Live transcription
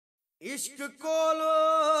इश्क को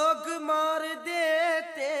लोग मार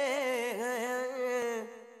देते हैं।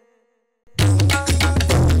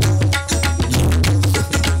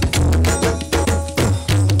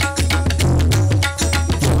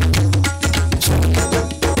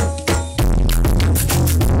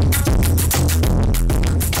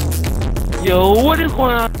 Yo, what is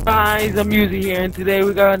going on, guys? I'm Uzi here, and today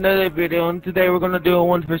we got another video, and today we're gonna do a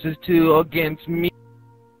 1 versus 2 against me.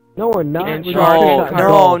 No, we're not. And We're Shark.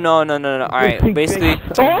 No. Alright, basically,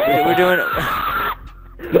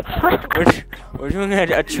 we're doing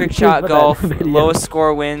a trick shot golf. Lowest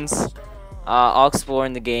score wins. I'll explore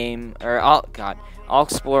in the game, or I'll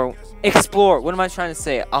explore. What am I trying to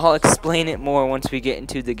say? I'll explain it more once we get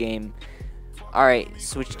into the game. Alright,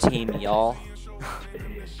 switch team, y'all.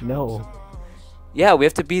 No. Yeah, we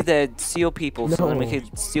have to be the seal people, so then we No.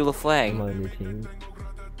 can steal the flag. I'm on your team.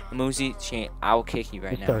 Muzi, I will kick you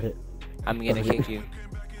right now. Start it. I'm gonna kick you.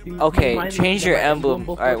 Do Okay, mind change if your my emblem.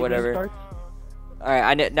 before Alright, the game whatever. starts?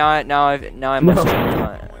 Alright, now I must.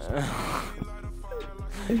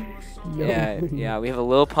 No. Yeah, we have a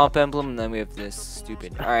little pump emblem, and then we have this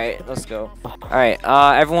stupid. Alright, let's go. Alright,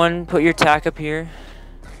 everyone put your tack up here.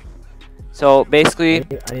 So basically,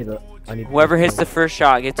 I need whoever hits the first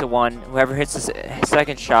shot gets a 1. Whoever hits the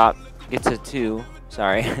second shot gets a 2.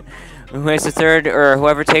 Sorry. Who hits the third, or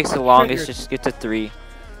whoever takes the longest just gets a 3.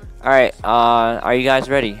 Alright, are you guys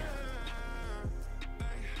ready?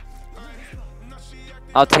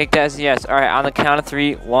 I'll take that as a yes. Alright, on the count of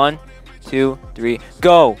 3. 1, 2, 3,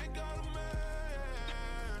 go!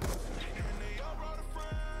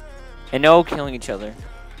 And no killing each other.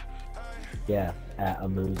 Yeah, at a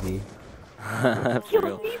movie. For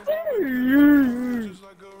real.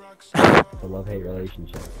 It's a love-hate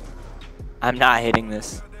relationship. I'm not hitting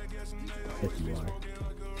this. Yes, you are.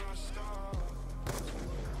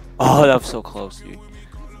 Oh, that was so close, dude.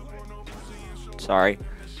 Sorry.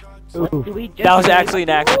 Ooh. That was actually an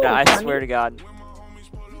accident, I swear to God.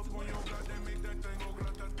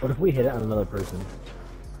 What if we hit it on another person?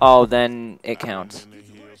 Oh, then it counts.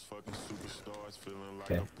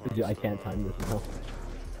 Okay. I can't time this now.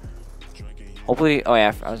 Hopefully, oh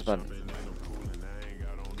yeah, I was about to...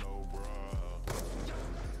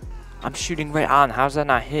 I'm shooting right on, how's that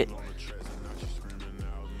not hit?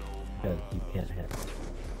 Because you can't hit.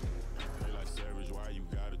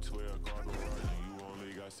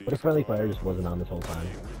 What if friendly fire just wasn't on this whole time?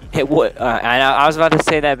 It would, I was about to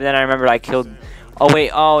say that, but then I remembered I killed... Oh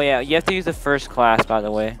wait, oh yeah, you have to use the first class, by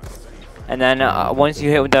the way. And then, once you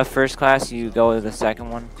hit with the first class, you go to the second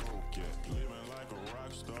one.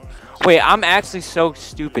 Wait, I'm actually so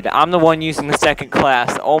stupid. I'm the one using the second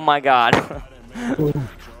class. Oh my god.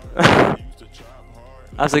 I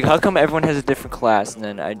was like, how come everyone has a different class? And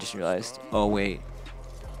then I just realized, oh wait.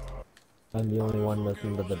 I'm the only one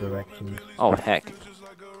listening to the directions. Oh heck.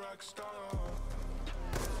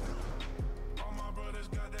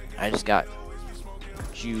 I just got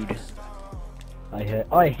Jude.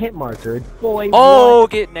 I hit marker. Boy, Oh,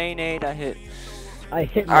 get nay-nayed. I hit. I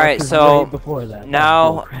hit marker. Alright, so right before that.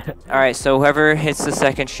 now, alright, so whoever hits the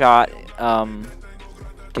second shot,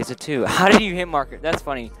 gets a 2. How did you hit marker? That's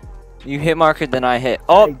funny. You hit marker, then I hit.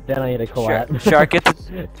 Oh, then I hit a collab. Shark get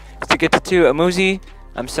the 2. Amuzi,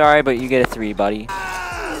 I'm sorry, but you get a 3, buddy.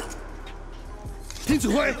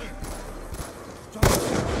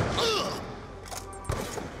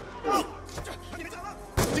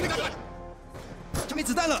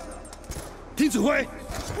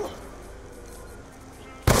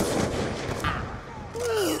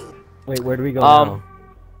 Wait, where do we go now?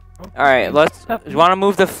 Alright, let's. You want to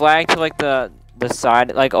move the flag to like the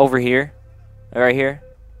side, like over here, right here?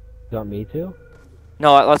 You want me to?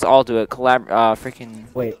 No, let's all do it. Freaking.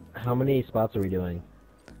 Wait, how many spots are we doing?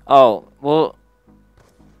 Oh, well.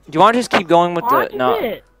 Do you want to just keep going with the no?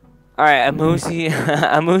 Alright, Amuzi,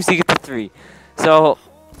 Amuzi get the 3. So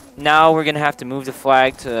now we're gonna have to move the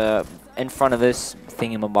flag to in front of this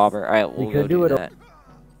thingamabobber. Alright, we'll go do that.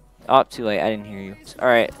 Oh, too late. I didn't hear you.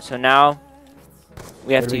 Alright, so now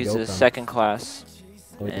we have to use the second class.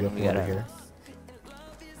 And we gotta... Here.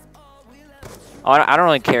 Oh, I don't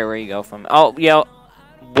really care where you go from. Oh, yeah.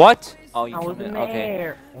 What? Oh, you come in.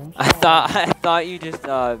 Okay. I thought you just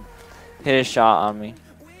hit a shot on me.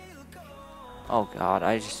 Oh god,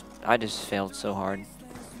 I just failed so hard.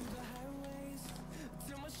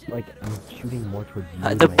 Like I'm shooting more towards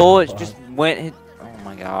you. The bullet just went. Oh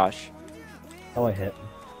my gosh. Oh, I hit.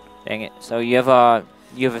 Dang it. So you have a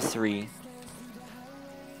 3.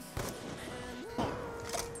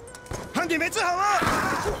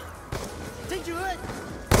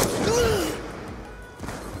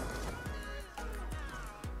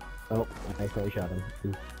 Oh, I accidentally shot him.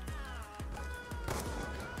 Ooh.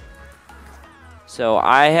 So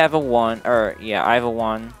I have a 1, or yeah, I have a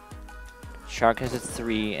 1. Shark has a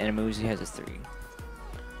 3, and Muzi has a 3.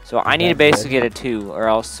 So I need to basically get a 2, or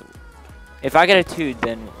else if I get a 2,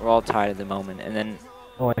 then we're all tied at the moment. And then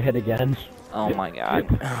Oh, I hit again. oh my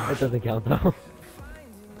god, It doesn't count though.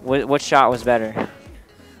 what shot was better?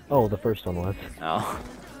 Oh, the first one was. Oh,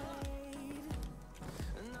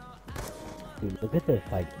 Dude, look at this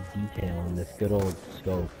like detail in this good old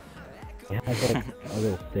scope. It has like a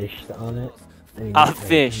little fish on it. I mean, a like,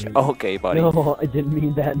 fish. Okay, buddy. No, I didn't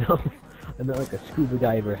mean that. No, I meant like a scuba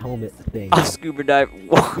diver helmet thing. A scuba dive.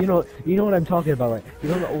 You know what I'm talking about, right? You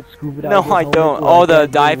know the old scuba diver No, I helmet don't. where, Oh, like, the they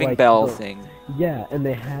had diving like, bell the- thing. Yeah, and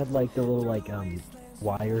they had like the little like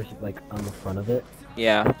wires like on the front of it.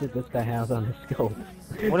 Yeah. That's what this guy has on his scope.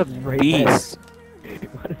 What a It's right beast. there.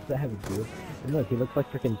 What does that have to do? And look, he looks like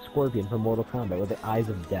freaking Scorpion from Mortal Kombat with the eyes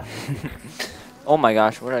of death. Oh my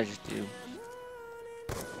gosh, what did I just do?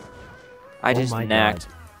 I Oh just my knacked.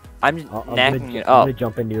 I'm just I'm knacking it I'm up. gonna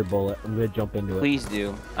jump into your bullet. I'm gonna jump into it. Please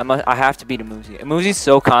do. I have to beat Muzi. Muzi's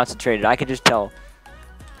so concentrated, I can just tell.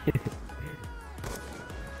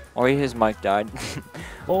 Or his mic died.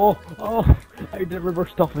 Oh, I did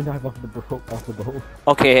reverse dolphin dive off the boat.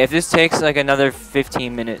 Okay, if this takes like another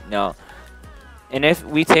 15 minutes, no. And if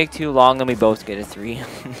we take too long, then we both get a 3.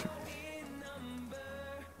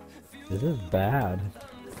 This is bad.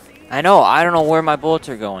 I know, I don't know where my bullets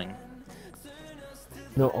are going.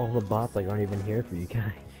 No, all the bots like aren't even here for you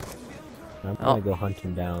guys. I'm gonna go hunt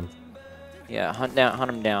him down. Yeah, hunt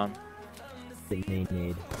him down. Get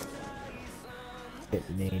nade. Get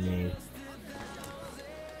nade.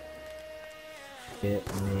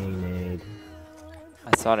 Get nade.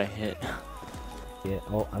 I thought I hit. Yeah.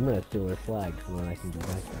 Oh, I'm gonna steal their flag so then I can go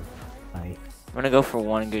back there. I'm gonna go for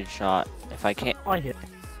one good shot. If I can't. I hit.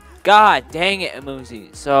 God dang it,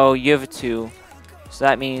 Muzi. So you have a 2. So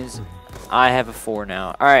that means I have a 4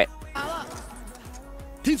 now. Alright.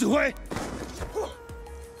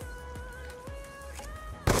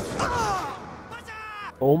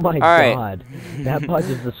 Oh my Alright. god. That bot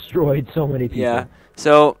just destroyed so many people. Yeah.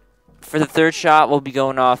 So for the 3rd shot, we'll be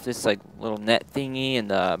going off this like little net thingy, and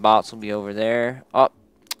the bots will be over there. Oh,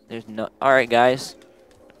 there's no. Alright, guys.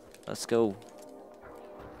 Let's go.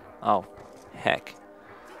 Oh, heck.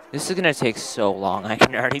 This is gonna take so long, I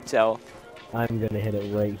can already tell. I'm gonna hit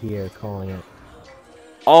it right here, calling it.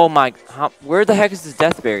 Oh my, where the heck is this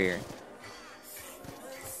death barrier?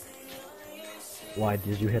 Why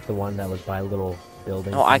did you hit the one that was by a little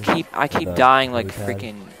building? No, I thing? keep The dying like helipad?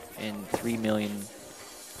 freaking in 3 million.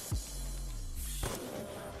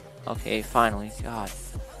 Okay, finally, God.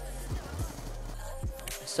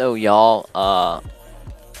 So y'all,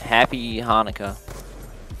 happy Hanukkah.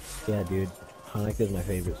 Yeah, dude. Hanukkah is my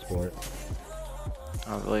favorite sport.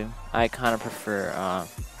 Oh, really? I kind of prefer,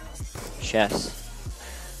 chess.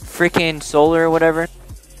 Freaking solar or whatever.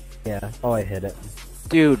 Yeah. Oh, I hit it.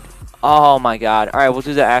 Dude. Oh my god. Alright, we'll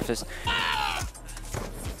do that after this.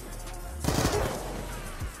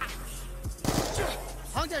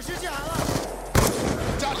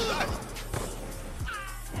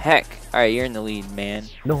 Heck. Alright, you're in the lead, man.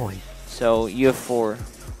 Noise. So, you have 4.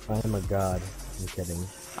 I am a god. I'm kidding.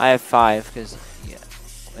 I have 5, because, yeah.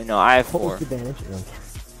 No, I have 4. Post advantage. No.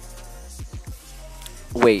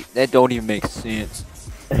 Wait, that don't even make sense.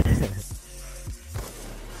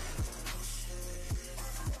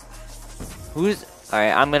 Who's...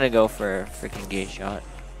 Alright, I'm gonna go for a freaking gate shot.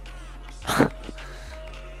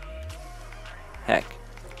 Heck.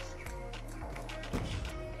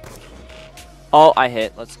 Oh, I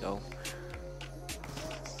hit. Let's go.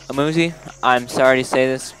 Amuzi, I'm sorry to say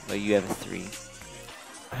this, but you have a 3.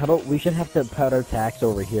 How about we should have to put our tax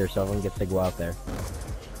over here so everyone gets to go out there.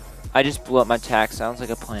 I just blew up my tack. Sounds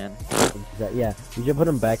like a plan. Yeah, we should put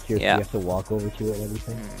them back here so Yeah. you have to walk over to it and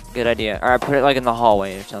everything. Good idea. Alright, put it like in the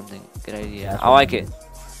hallway or something. Good idea. That's I what like I it. mean.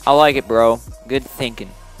 I like it, bro. Good thinking.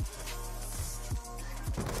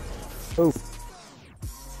 Oh.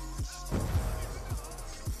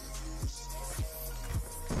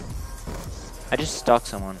 I just stuck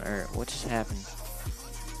someone, or what just happened?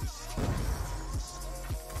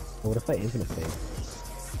 What if I infinite phase?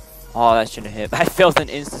 Oh, that should have hit. I failed an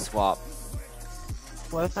insta swap.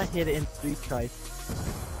 What if I hit it in 3 tries?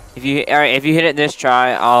 If you hit it this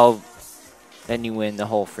try, then you win the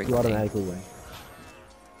whole freaking You thing. automatically win.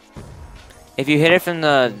 If you hit it from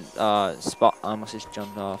the spot, I almost just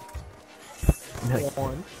jumped off. Nice.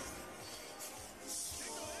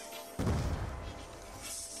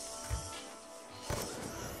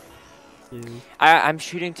 I'm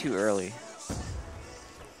shooting too early.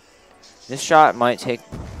 This shot might take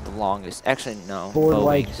the longest. Actually, no. 4 bow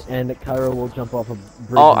likes wings. and Kyro will jump off a bridge.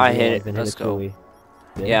 Oh, in I real hit life it. and Let's go. truly.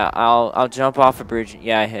 Yeah, I'll jump off a bridge.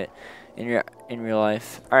 Yeah, I hit in real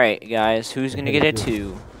life. All right, guys, who's gonna get it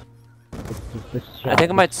too? I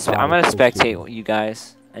think I'm gonna spectate you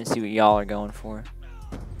guys and see what y'all are going for.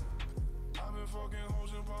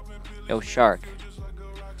 Yo, Shark.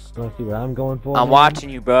 You wanna see what I'm going for? I'm man? watching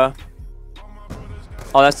you, bro.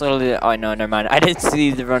 Oh, that's literally. Oh no, never mind. I didn't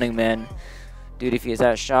see the running man, dude. If he has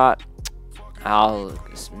that shot, I'll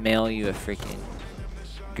just mail you a freaking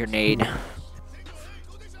grenade.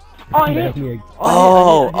 Oh,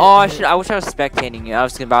 Shit! I wish I was spectating you. I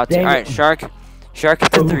was about to. All right, Shark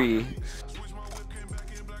hit the 3.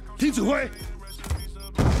 听指挥，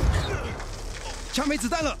枪没子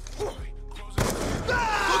弹了。左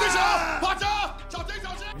对手，趴着，小心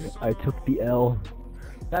小心。 I took the L.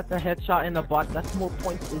 That's a headshot in the butt. That's more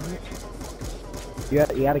points, isn't it? You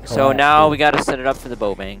gotta So collapse, now dude. we gotta set it up for the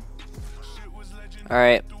bow bang. All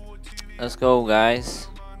right, let's go, guys.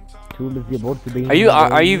 Are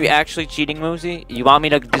you actually cheating, Moosey? You want me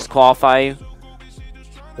to disqualify you?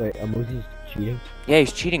 Wait, Moosey's cheating? Yeah,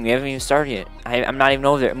 he's cheating. We haven't even started yet. I'm not even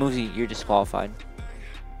over there. Moosey, you're disqualified.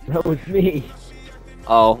 That was me.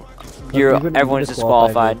 Oh, everyone's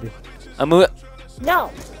disqualified. No.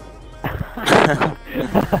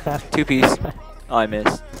 2-piece. Oh, I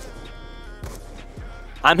missed.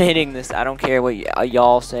 I'm hitting this. I don't care what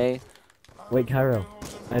y'all say. Wait, Kyro.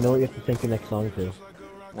 I know what you have to sync your next song to.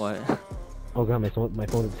 What? Oh god, my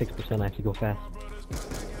phone's at 6%. I have to go fast.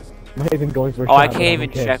 I'm not even going for a Oh, shot, I but can't I'm even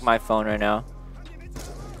okay. check my phone right now.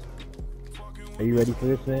 Are you ready for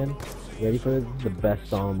this, man? You ready for this? This is the best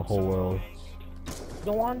song in the whole world.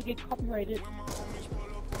 Don't want to get copyrighted.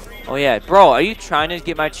 Oh yeah, bro, are you trying to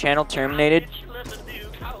get my channel terminated?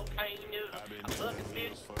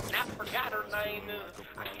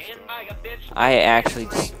 I actually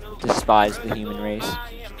despise the human race.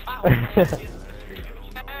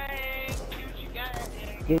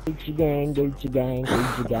 Gucci gang, Gucci gang,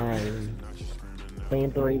 Gucci gang.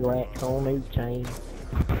 Spend 3 racks on each chain.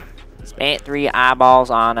 Spent 3 eyeballs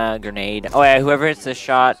on a grenade. Oh yeah, whoever hits the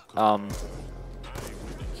shot,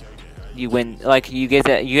 you win. Like you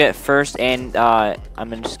get first, and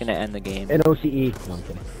I'm just gonna end the game. An OCE. No, I'm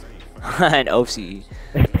kidding. An OCE.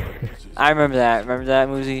 I remember that. Remember that,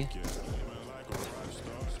 Moosey?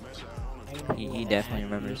 He definitely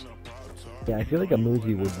remembers. Yeah, I feel like a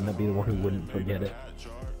Moosey would not be the one who wouldn't forget it.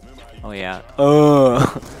 Oh yeah.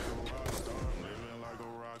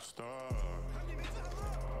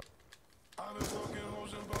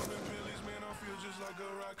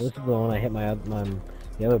 This is the one I hit my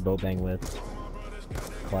the other bow bang with.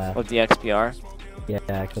 Class. With the XPR. Yeah.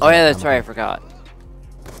 Oh yeah, that's right. I forgot.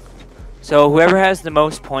 So whoever has the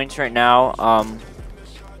most points right now,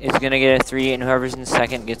 is gonna get a 3, and whoever's in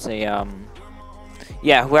second gets a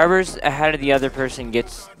yeah, whoever's ahead of the other person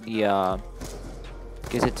gets the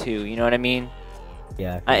gets a 2. You know what I mean?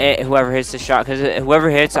 Yeah. Whoever hits the shot, because whoever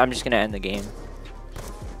hits, I'm just gonna end the game.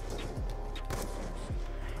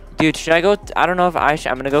 Dude, should I go? I don't know if I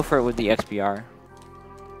should. I'm gonna go for it with the XPR.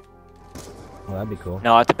 Oh, that'd be cool.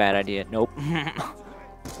 No, that's a bad idea. Nope.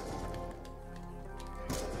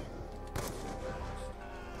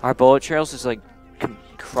 Our bullet trails just like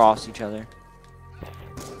cross each other.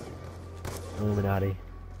 Illuminati.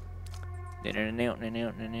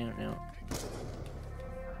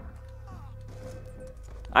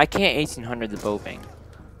 I can't 1800 the bow bang.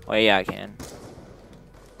 Oh yeah, I can.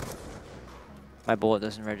 My bullet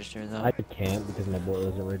doesn't register though. I can't because my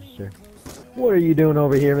bullet doesn't register. What are you doing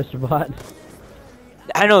over here, Mr. Bot?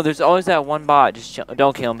 I know, there's always that one bot. Just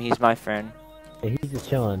don't kill him. He's my friend. Yeah, he's just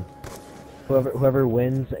chilling. Whoever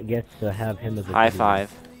wins gets to have him as a High video.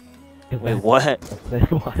 five. Wait, what? I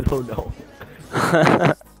don't know.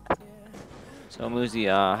 So Moosey,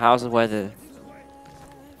 how's the weather?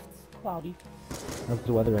 Cloudy. How's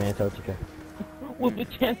the weather in Antarctica? With the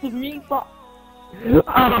chance of me,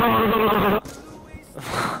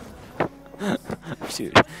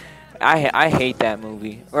 Dude, I hate that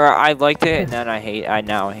movie. Or I liked it and then I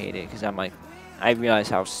now hate it because I'm like, I realize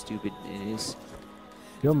how stupid it is.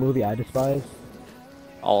 You know what movie I despise?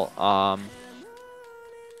 I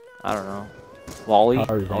don't know. Wall-E?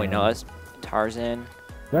 Tarzan. Oh wait, no, that's Tarzan.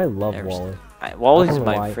 I love Never Wall-E. Wall-E's I don't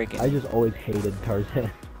know my why. freaking. I just always hated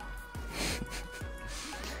Tarzan.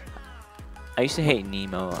 I used to hate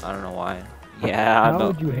Nemo. I don't know why. Yeah. How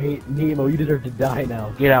would you hate Nemo? You deserve to die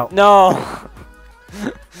now. Get out. No.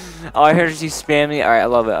 Oh, I heard you spam me. All right, I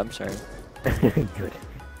love it. I'm sorry. Good.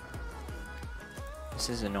 This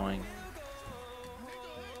is annoying.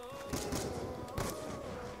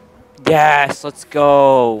 Yes, let's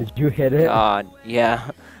go. Did you hit it? God, yeah.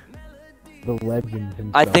 The legends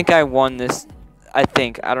and I stuff. think I won this. I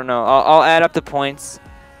think. I don't know. I'll add up the points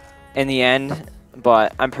in the end,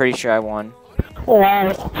 but I'm pretty sure I won.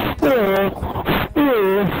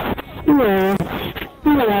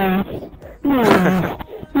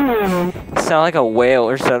 Sound like a whale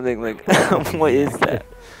or something. Like, what is that?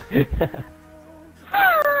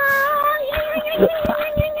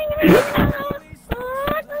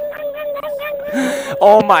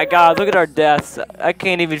 Oh my God! Look at our deaths. I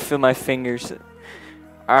can't even feel my fingers.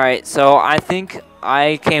 All right, so I think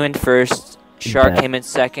I came in first. Shark came in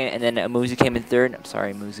second, and then Muzi came in third. I'm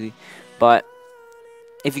sorry, Muzi, but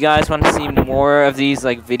if you guys want to see more of these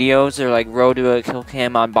like videos or like road to a kill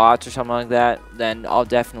cam on bots or something like that, then I'll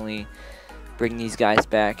definitely bring these guys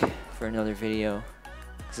back for another video,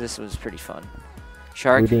 because this was pretty fun.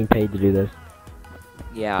 Shark? We're being paid to do this.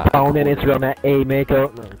 Yeah. Follow me on Instagram at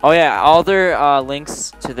amako. Oh yeah, all their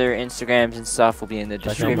links to their Instagrams and stuff will be in the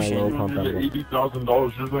description.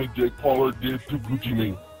 $80,000 just like Jake Paul did to Gucci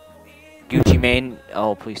Mane. Gucci Mane?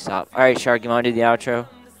 Oh, please stop. Alright, Shark, you want to do the outro?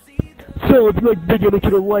 So if you like the video, make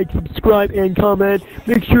sure to like, subscribe, and comment.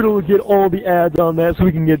 Make sure to get all the ads on that so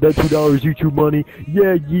we can get that $2 YouTube money.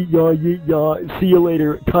 Yeah, yeah. See you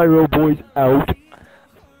later. Kyro boys out.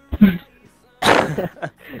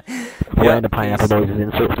 Yeah, the pineapple noises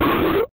in.